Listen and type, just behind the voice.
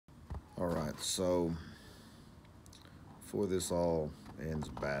All right, so before this all ends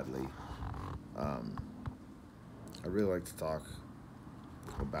badly, um, I really like to talk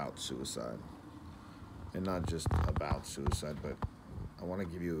about suicide. And not just about suicide, but I want to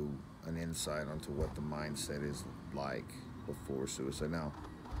give you an insight onto what the mindset is like before suicide. Now,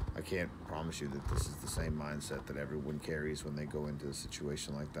 I can't promise you that this is the same mindset that everyone carries when they go into a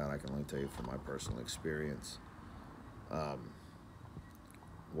situation like that. I can only tell you from my personal experience um,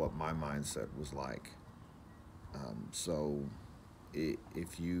 what my mindset was like. So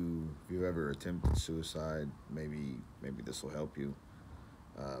if you ever attempted suicide, maybe this will help you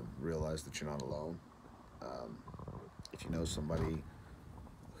realize that you're not alone. Um, if you know somebody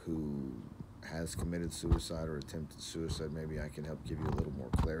who has committed suicide or attempted suicide, maybe I can help give you a little more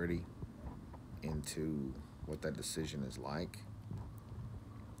clarity into what that decision is like.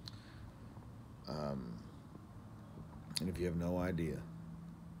 Um, and if you have no idea,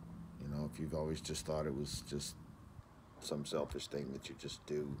 if you've always just thought it was just some selfish thing that you just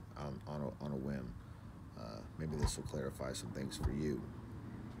do on a whim, maybe this will clarify some things for you.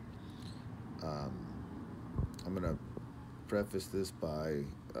 Um, I'm going to preface this by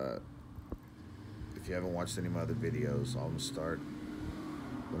if you haven't watched any of my other videos, I'll start.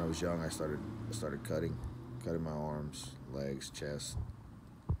 When I was young, I started cutting my arms, legs, chest,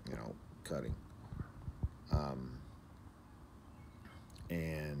 cutting. Um,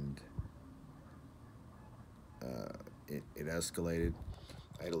 and it escalated.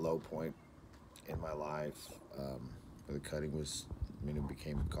 I had a low point in my life where the cutting was, it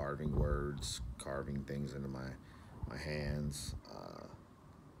became carving words, carving things into my hands,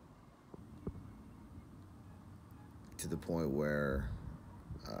 to the point where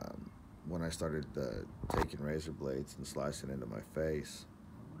when I started taking razor blades and slicing into my face,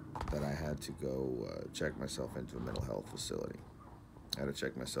 that I had to go check myself into a mental health facility. I had to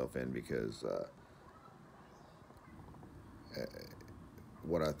check myself in because uh,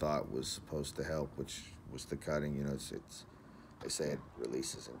 what I thought was supposed to help, which was the cutting, it's they say it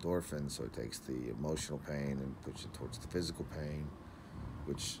releases endorphins, so it takes the emotional pain and puts it towards the physical pain,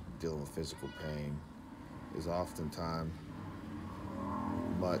 which dealing with physical pain is oftentimes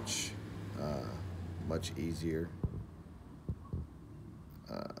much, uh, much easier,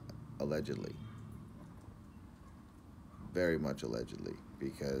 uh, allegedly, very much allegedly,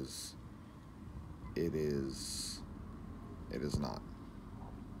 because it is, it is not.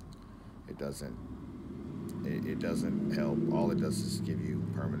 It doesn't. It doesn't help. All it does is give you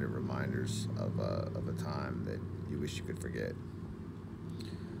permanent reminders of a time that you wish you could forget.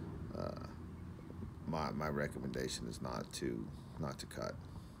 Uh, my recommendation is not to cut.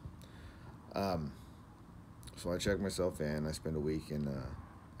 Um, so I check myself in. I spend a week in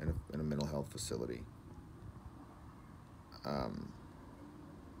a mental health facility. Um,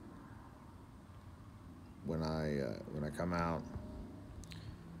 when I come out,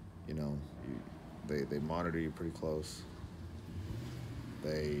 you know, you, they monitor you pretty close.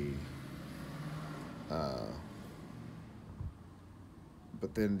 They uh,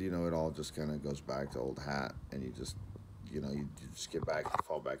 but then it all just kind of goes back to old hat, and you just get back,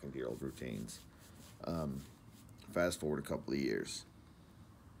 fall back into your old routines. Um, Fast forward a couple of years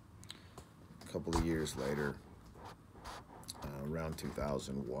later, around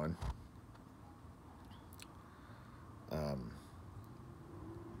 2001, um,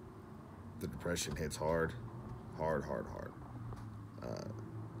 the depression hits hard, hard, hard, hard. Uh,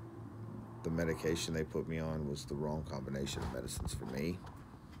 the medication they put me on was the wrong combination of medicines for me.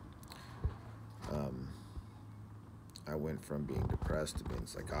 Um, I went from being depressed to being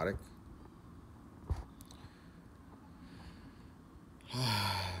psychotic.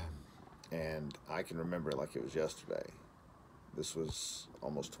 And I can remember it like it was yesterday. This was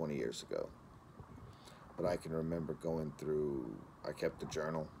almost 20 years ago. But I can remember going through, I kept a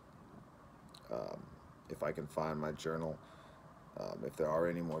journal. Um, if I can find my journal, if there are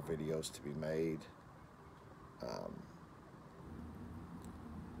any more videos to be made, um,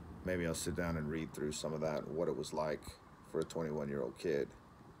 maybe I'll sit down and read through some of that, what it was like for a 21-year-old kid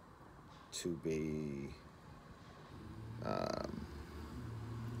to be um,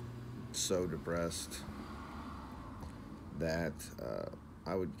 so depressed that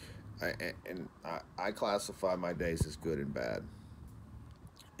I would, I classify my days as good and bad.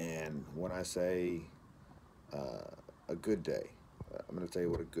 And when I say a good day, I'm going to tell you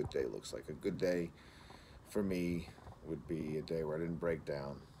what a good day looks like. A good day for me would be a day where I didn't break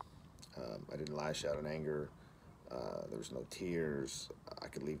down. I didn't lash out in anger. There was no tears. I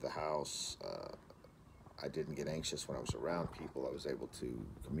could leave the house. I didn't get anxious when I was around people. I was able to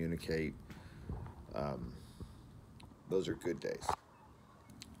communicate. Um, those are good days.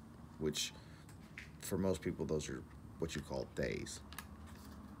 which for most people those are what you call days.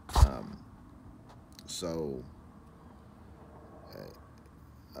 Um, so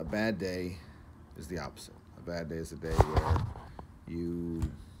a bad day is the opposite. A bad day is a day where you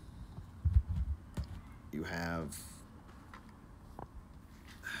you have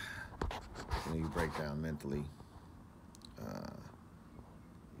you break down mentally. Uh,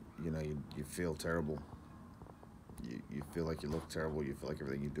 you feel terrible. You feel like you look terrible. You feel like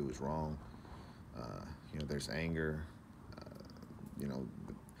everything you do is wrong. There's anger. Uh, you know,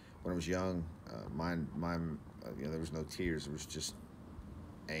 when I was young, mine, there was no tears. It was just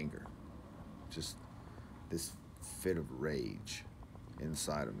anger, just this fit of rage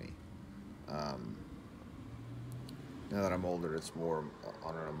inside of me. Um, Now that I'm older, it's more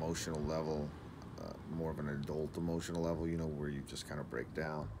on an emotional level, more of an adult emotional level. Where you just kind of break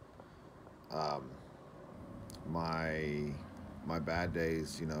down. Um, my my bad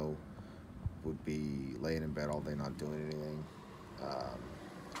days, would be laying in bed all day, not doing anything, um,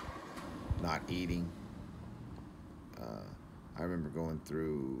 not eating. Uh, I remember going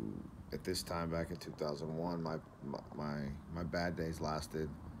through at this time back in 2001. My bad days lasted.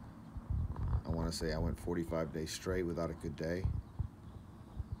 I want to say I went 45 days straight without a good day.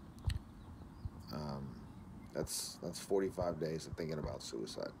 Um, that's 45 days of thinking about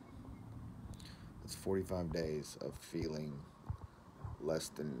suicide. That's 45 days of feeling less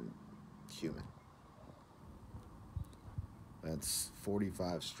than human. That's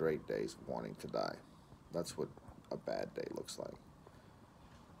 45 straight days of wanting to die. That's what a bad day looks like.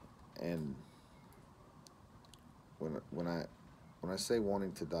 And when I say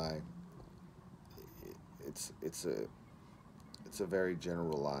wanting to die, it's it's a it's a very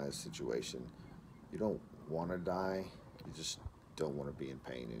generalized situation. You don't want to die. You just don't want to be in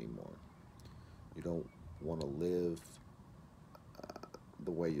pain anymore. You don't want to live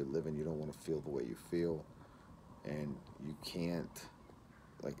the way you're living. You don't want to feel the way you feel, and you can't.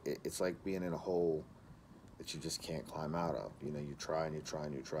 It's like being in a hole that you just can't climb out of. You try and you try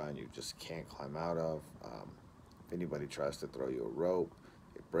and you try and you just can't climb out of. If anybody tries to throw you a rope,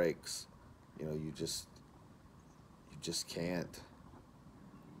 it breaks. You just can't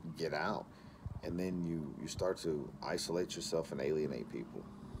get out, and then you start to isolate yourself and alienate people.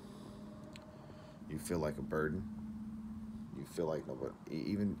 You feel like a burden. You feel like nobody,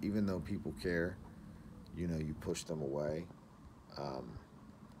 even though people care, you push them away, um,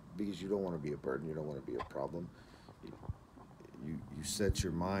 because you don't want to be a burden. You don't want to be a problem. You, you set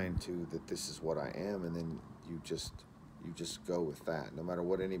your mind to that this is what I am, and then you just go with that. No matter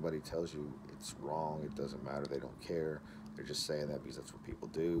what anybody tells you, it's wrong. It doesn't matter. They don't care. They're just saying that because that's what people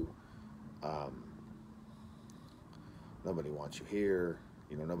do. Um, Nobody wants you here.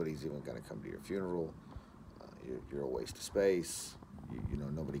 Nobody's even going to come to your funeral. You're a waste of space.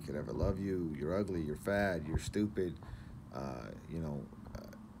 Nobody could ever love you. You're ugly. You're fat. You're stupid. Uh, you know, uh,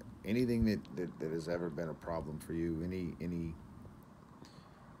 Anything that has ever been a problem for you, any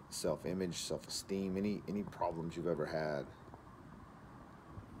self-image, self-esteem, any problems you've ever had,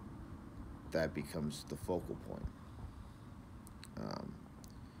 that becomes the focal point. Um,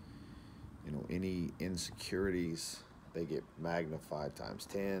 any insecurities, they get magnified times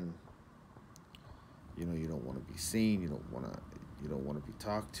 10. You don't want to be seen. You don't want to be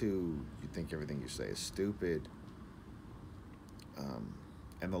talked to. You think everything you say is stupid. Um,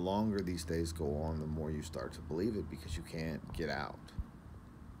 and the longer these days go on, the more you start to believe it because you can't get out.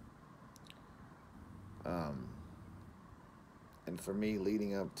 Um, and for me,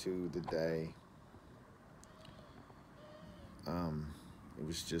 leading up to the day, um, it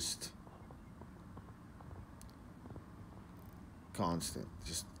was just constant.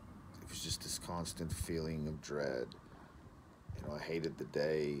 It was just this constant feeling of dread. I hated the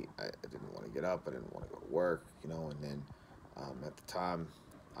day. I didn't want to get up. I didn't want to go to work. And then at the time,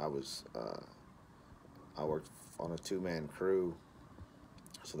 I was I worked on a two-man crew,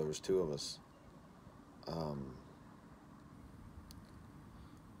 so there was two of us. Um,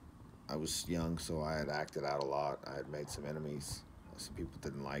 I was young, so I had acted out a lot. I had made some enemies. Some people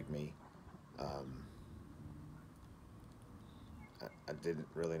didn't like me. Um, I didn't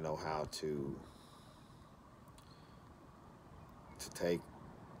really know how to take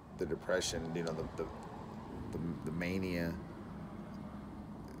the depression, the mania,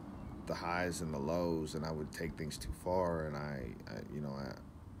 the highs and the lows, and I would take things too far, and I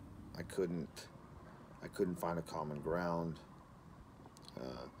couldn't find a common ground.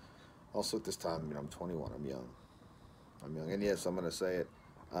 Uh, Also, at this time, I'm 21. I'm young. And yes, I'm gonna say it.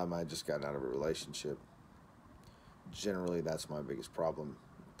 I just got out of a relationship. Generally, that's my biggest problem.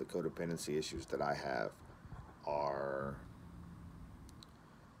 The codependency issues that I have are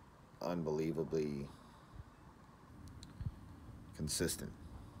unbelievably consistent.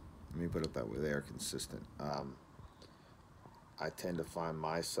 Let me put it that way. They are consistent. I tend to find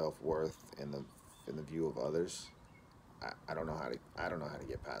my self worth in the view of others. I don't know how to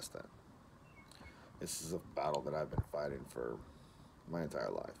get past that. This is a battle that I've been fighting for my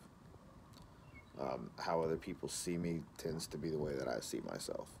entire life. How other people see me tends to be the way that I see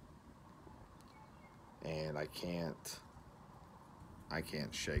myself, and I can't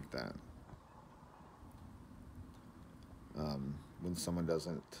shake that. When someone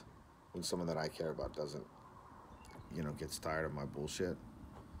doesn't, when someone that I care about doesn't, gets tired of my bullshit,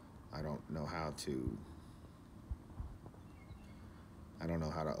 I don't know how to, I don't know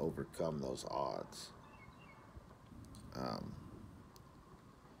how to overcome those odds. Um,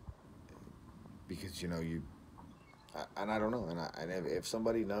 because and I don't know, and if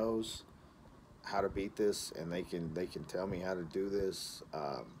somebody knows how to beat this, and they can tell me how to do this,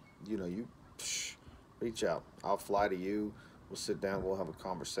 you psh, reach out. I'll fly to you. We'll sit down. We'll have a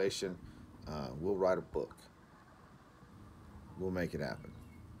conversation. We'll write a book. We'll make it happen.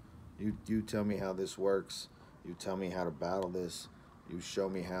 You tell me how this works. You tell me how to battle this. You show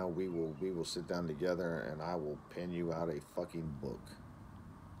me how. We will sit down together, and I will pen you out a fucking book.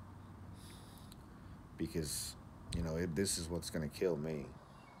 Because this is what's gonna kill me.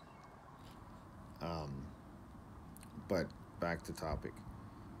 Um, but back to topic.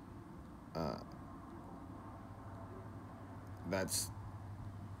 Uh, that's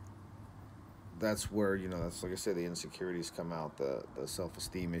that's where that's like I said, the insecurities come out, the self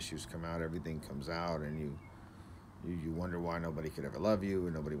esteem issues come out, everything comes out, and you wonder why nobody could ever love you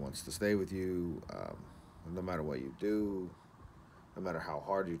and nobody wants to stay with you. No matter what you do, no matter how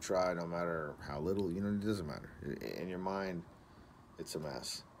hard you try, no matter how little, it doesn't matter. In your mind, it's a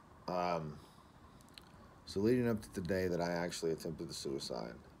mess. Um, so leading up to the day that I actually attempted the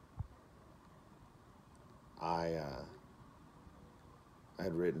suicide, I I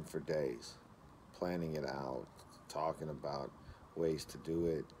had written for days, planning it out, talking about ways to do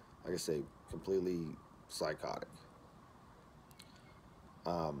it. Like I say, completely psychotic.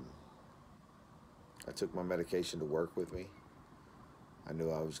 Um, I took my medication to work with me. I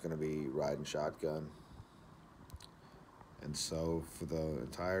knew I was going to be riding shotgun. And so for the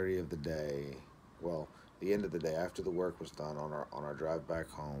entirety of the day, well, the end of the day, after the work was done on our drive back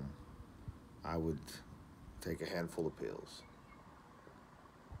home, I would take a handful of pills.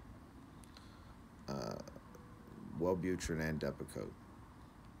 Uh, Wellbutrin and Depakote.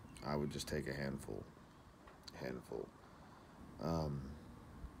 I would just take a handful. Um,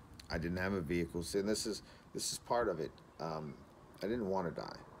 I didn't have a vehicle. See, and this is part of it. I didn't want to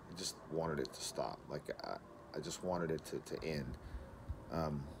die. I just wanted it to stop. Like I just wanted it to end.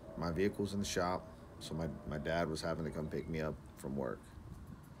 My vehicle's in the shop, so my dad was having to come pick me up from work.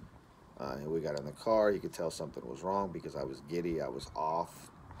 And we got in the car. You could tell something was wrong because I was giddy. I was off.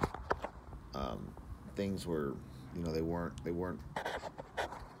 Um, Things were, they weren't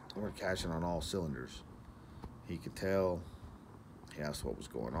catching on all cylinders. He could tell. He asked what was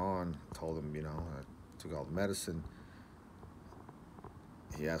going on. Told him, I took all the medicine.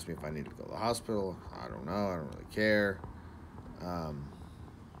 He asked me if I needed to go to the hospital. I don't know. I don't really care. Um,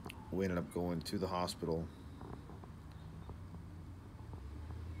 we ended up going to the hospital.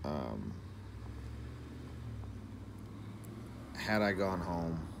 Um, had I gone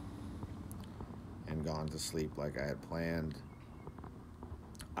home and gone to sleep like I had planned,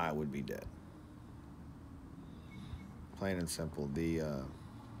 I would be dead. Plain and simple. The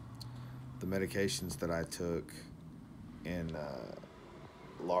medications that I took in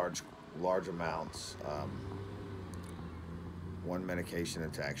large large amounts. One medication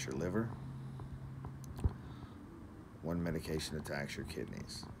attacks your liver. One medication attacks your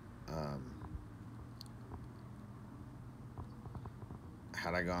kidneys. Um,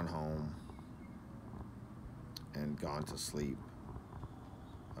 had I gone home and gone to sleep,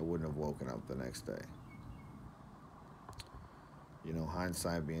 I wouldn't have woken up the next day.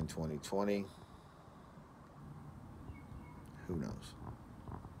 Hindsight being 2020, who knows?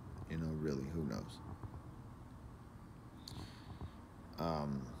 Really, who knows?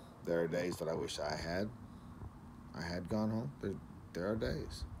 There are days that I wish I had gone home. There are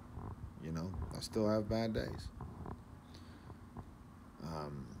days. I still have bad days.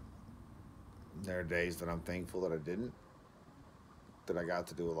 Um, there are days that I'm thankful that I didn't, that I got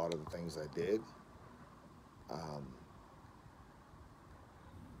to do a lot of the things I did. Um,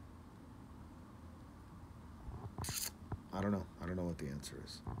 I don't know. I don't know what the answer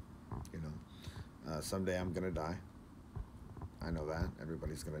is. Someday I'm gonna die. I know that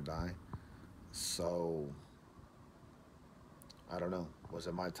everybody's gonna die. So I don't know. Was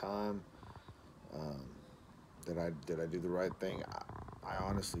it my time? Um, did I do the right thing? I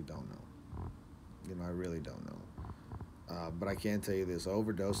honestly don't know. I really don't know. But I can tell you this: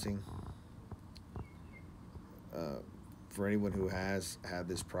 overdosing. Uh, for anyone who has had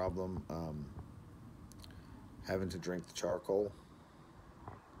this problem, having to drink the charcoal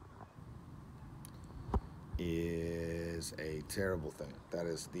is a terrible thing. That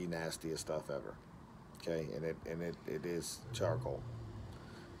is the nastiest stuff ever. Okay, and it is charcoal,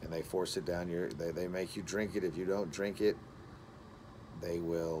 and they force it down your. They make you drink it. If you don't drink it, they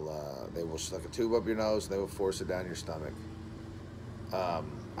will stuck a tube up your nose. And they will force it down your stomach.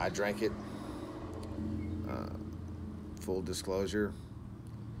 I drank it. Uh, Full disclosure,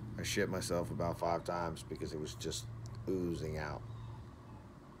 I shit myself about 5 times because it was just oozing out.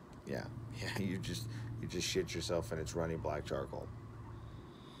 Yeah, yeah. You just shit yourself and it's running black charcoal.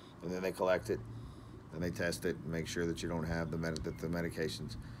 And then they collect it and they test it and make sure that you don't have the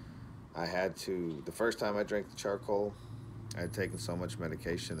medications. I had to the first time I drank the charcoal, I had taken so much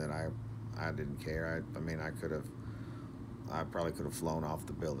medication that I didn't care. I mean I probably could have flown off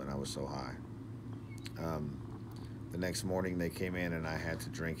the building. I was so high. Um, the next morning they came in and I had to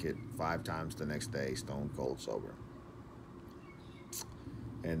drink it 5 times the next day, stone cold sober.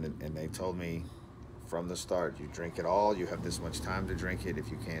 And they told me from the start, you drink it all. You have this much time to drink it. If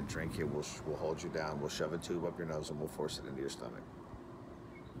you can't drink it, we'll hold you down. We'll shove a tube up your nose and we'll force it into your stomach.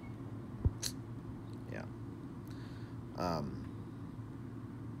 Yeah. Um,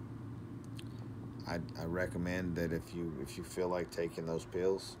 I recommend that if you feel like taking those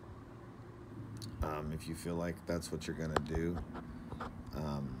pills, if you feel like that's what you're gonna do,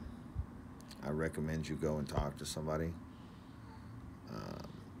 um, I recommend you go and talk to somebody. Um,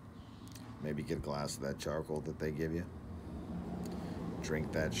 Maybe get a glass of that charcoal that they give you.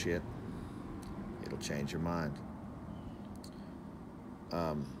 Drink that shit. It'll change your mind.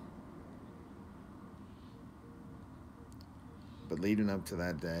 Um, but leading up to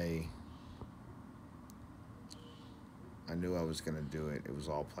that day, I knew I was going to do it. It was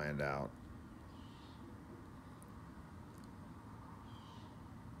all planned out.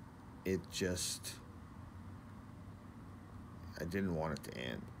 It just, I didn't want it to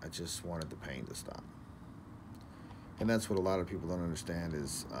end. I just wanted the pain to stop. And that's what a lot of people don't understand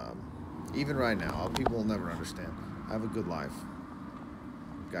is, even right now, people will never understand. I have a good life.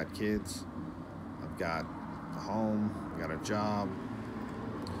 I've got kids. I've got a home. I've got a job.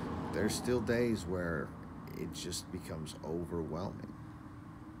 There's still days where it just becomes overwhelming.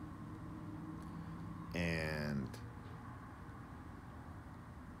 And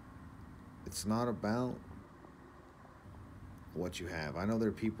it's not about what you have. I know there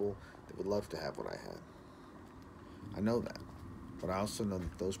are people that would love to have what I had. I know that. But I also know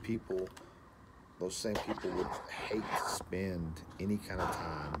that those same people would hate to spend any kind of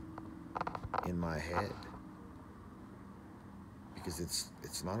time in my head. Because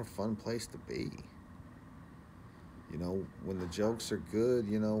it's not a fun place to be. When the jokes are good,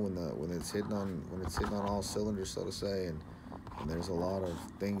 when it's hitting on all cylinders, so to say, and there's a lot of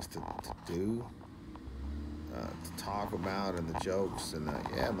things to do, to talk about, and the jokes, and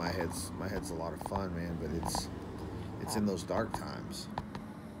yeah, my head's a lot of fun, man. But it's in those dark times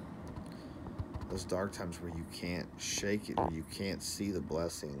where you can't shake it, where you can't see the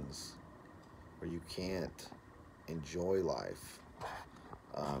blessings, where you can't enjoy life.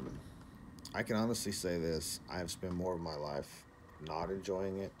 Um, I can honestly say this: I have spent more of my life not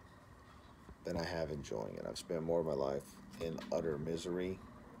enjoying it than I have enjoying it. I've spent more of my life in utter misery,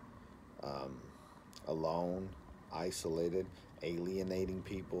 um, alone, isolated, alienating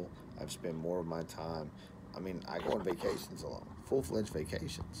people. I've spent more of my time. I mean, I go on vacations alone, full-fledged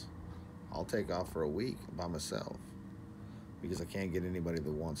vacations. I'll take off for a week by myself because I can't get anybody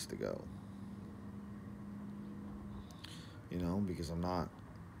that wants to go. Because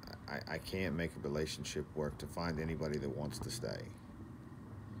I can't make a relationship work to find anybody that wants to stay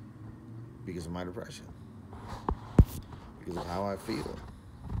because of my depression, because of how I feel.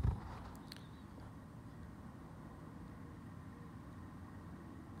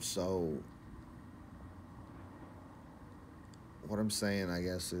 So, what I'm saying, I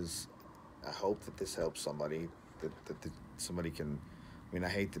guess, is I hope that this helps somebody, that somebody can. I mean, I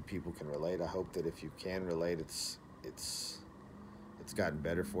hate that people can relate. I hope that if you can relate, it's gotten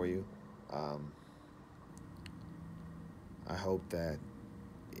better for you. Um, I hope that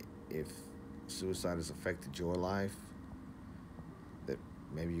if suicide has affected your life, that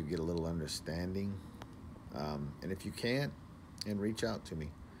maybe you get a little understanding. And if you can't, and reach out to me.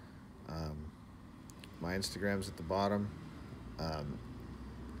 Um, my Instagram's at the bottom. Um,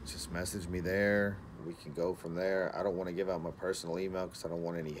 just message me there. we can go from there. I don't want to give out my personal email because I don't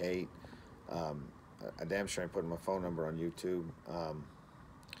want any hate. Um, I damn sure ain't putting my phone number on YouTube,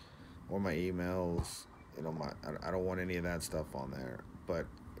 or my emails. You know, I don't want any of that stuff on there. But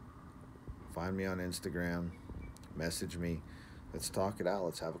find me on Instagram, message me. Let's talk it out.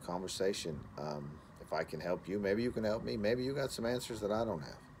 Let's have a conversation. If I can help you, maybe you can help me. Maybe you got some answers that I don't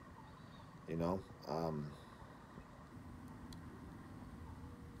have. You know,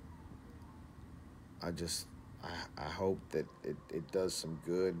 I just I hope that it does some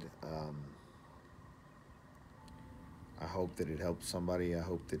good. I hope that it helps somebody. I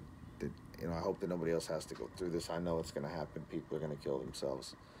hope that I hope that nobody else has to go through this. I know it's going to happen. People are going to kill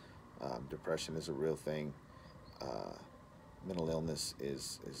themselves. Depression is a real thing. Uh, Mental illness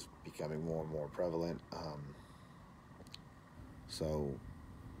is becoming more and more prevalent. So,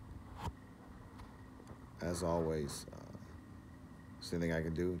 as always, is there anything I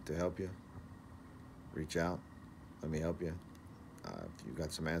can do to help you? Reach out. Let me help you. If you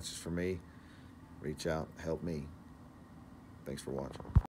got some answers for me, reach out. Help me. Thanks for watching.